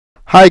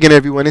Hi again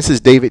everyone, this is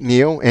David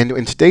Neal, and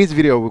in today's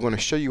video we're going to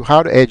show you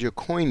how to add your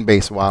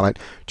Coinbase wallet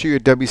to your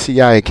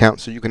WCI account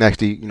so you can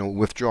actually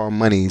withdraw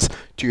monies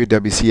to your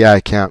WCI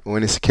account, or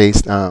in this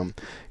case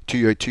to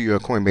your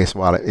Coinbase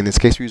wallet. In this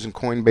case we're using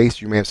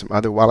Coinbase. You may have some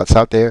other wallets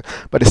out there,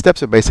 but the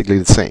steps are basically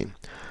the same.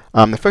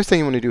 The first thing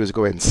you want to do is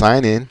go ahead and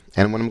sign in,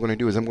 and what I'm going to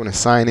do is I'm going to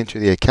sign into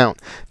the account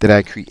that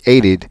I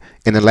created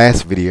in the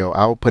last video.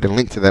 I will put a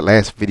link to that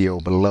last video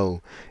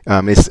below.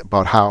 It's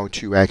about how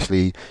to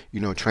actually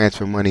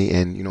transfer money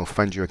and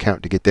fund your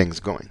account to get things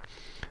going.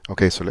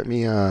 Okay, so let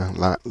me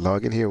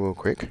log in here real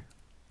quick.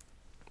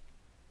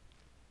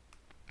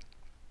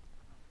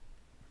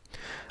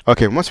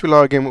 Okay, once we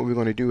log in, what we're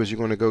going to do is you're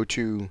going to go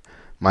to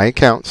My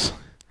Accounts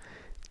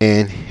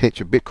and hit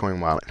your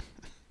Bitcoin wallet.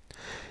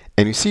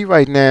 And you see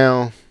right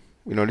now,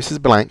 this is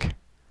blank.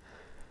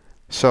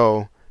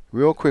 So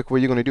real quick,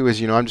 what you're going to do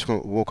is,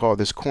 we'll call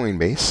this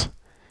Coinbase,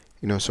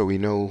 so we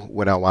know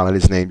what our wallet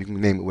is named. You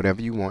can name it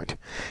whatever you want.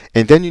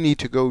 And then you need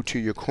to go to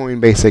your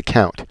Coinbase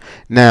account.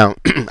 Now,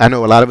 I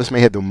know a lot of us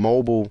may have the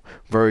mobile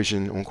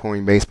version on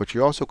Coinbase, but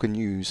you also can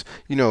use,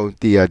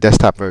 the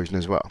desktop version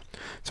as well.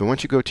 So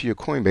once you go to your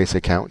Coinbase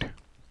account,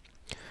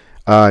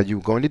 you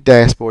go into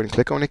dashboard and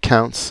click on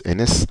accounts. In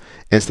this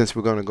instance,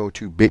 we're going to go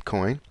to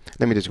Bitcoin.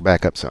 Let me just go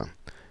back up some.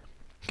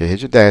 Okay,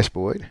 here's your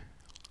dashboard.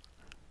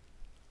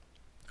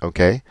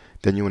 Okay,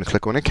 then you want to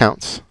click on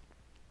accounts,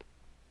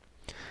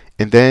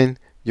 and then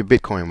your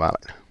Bitcoin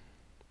wallet.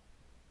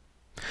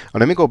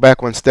 Now, let me go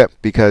back one step,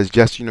 because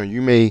just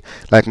you may,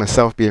 like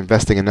myself, be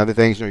investing in other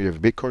things. You have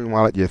a Bitcoin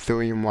wallet, your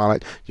Ethereum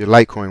wallet, your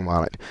Litecoin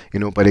wallet.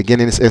 But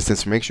again, in this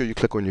instance, make sure you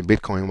click on your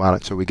Bitcoin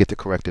wallet so we get the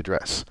correct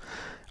address.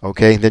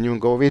 Okay, then you can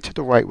go over here to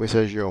the right where it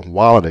says your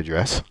wallet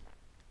address,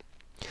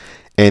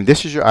 and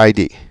this is your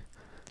ID.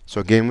 So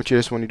again, what you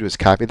just want to do is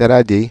copy that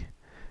ID.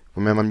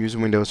 Remember, I'm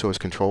using Windows, so it's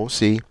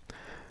Control-C.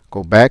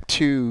 Go back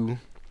to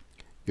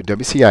your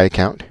WCI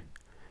account,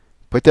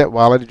 put that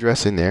wallet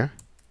address in there,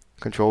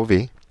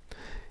 Control-V,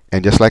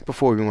 and just like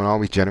before, we want to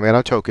always generate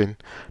our token.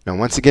 Now,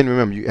 once again,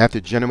 remember, you have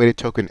to generate a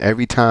token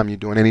every time you're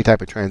doing any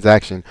type of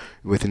transaction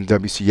within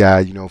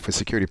WCI, for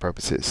security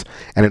purposes,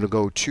 and it'll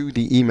go to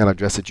the email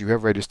address that you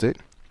have registered.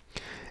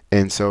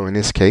 And so in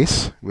this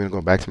case, we're going to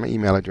go back to my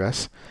email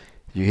address.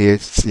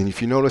 And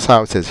if you notice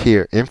how it says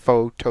here,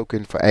 info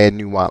token for add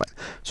new wallet.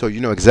 So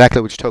you know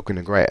exactly which token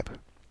to grab.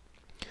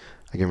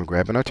 Again, we're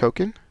grabbing our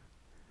token,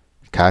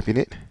 copying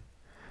it,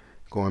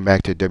 going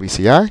back to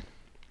WCI,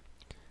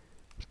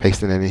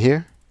 pasting it in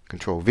here,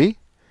 Control-V,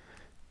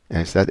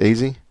 and it's that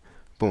easy.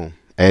 Boom,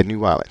 add new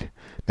wallet.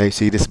 Now you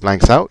see this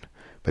blanks out,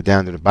 but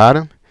down to the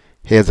bottom,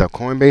 here's our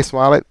Coinbase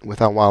wallet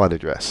with our wallet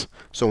address.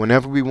 So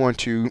whenever we want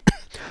to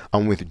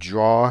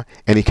withdraw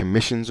any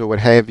commissions or what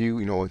have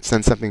you, or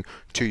send something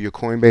to your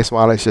Coinbase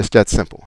wallet, it's just that simple.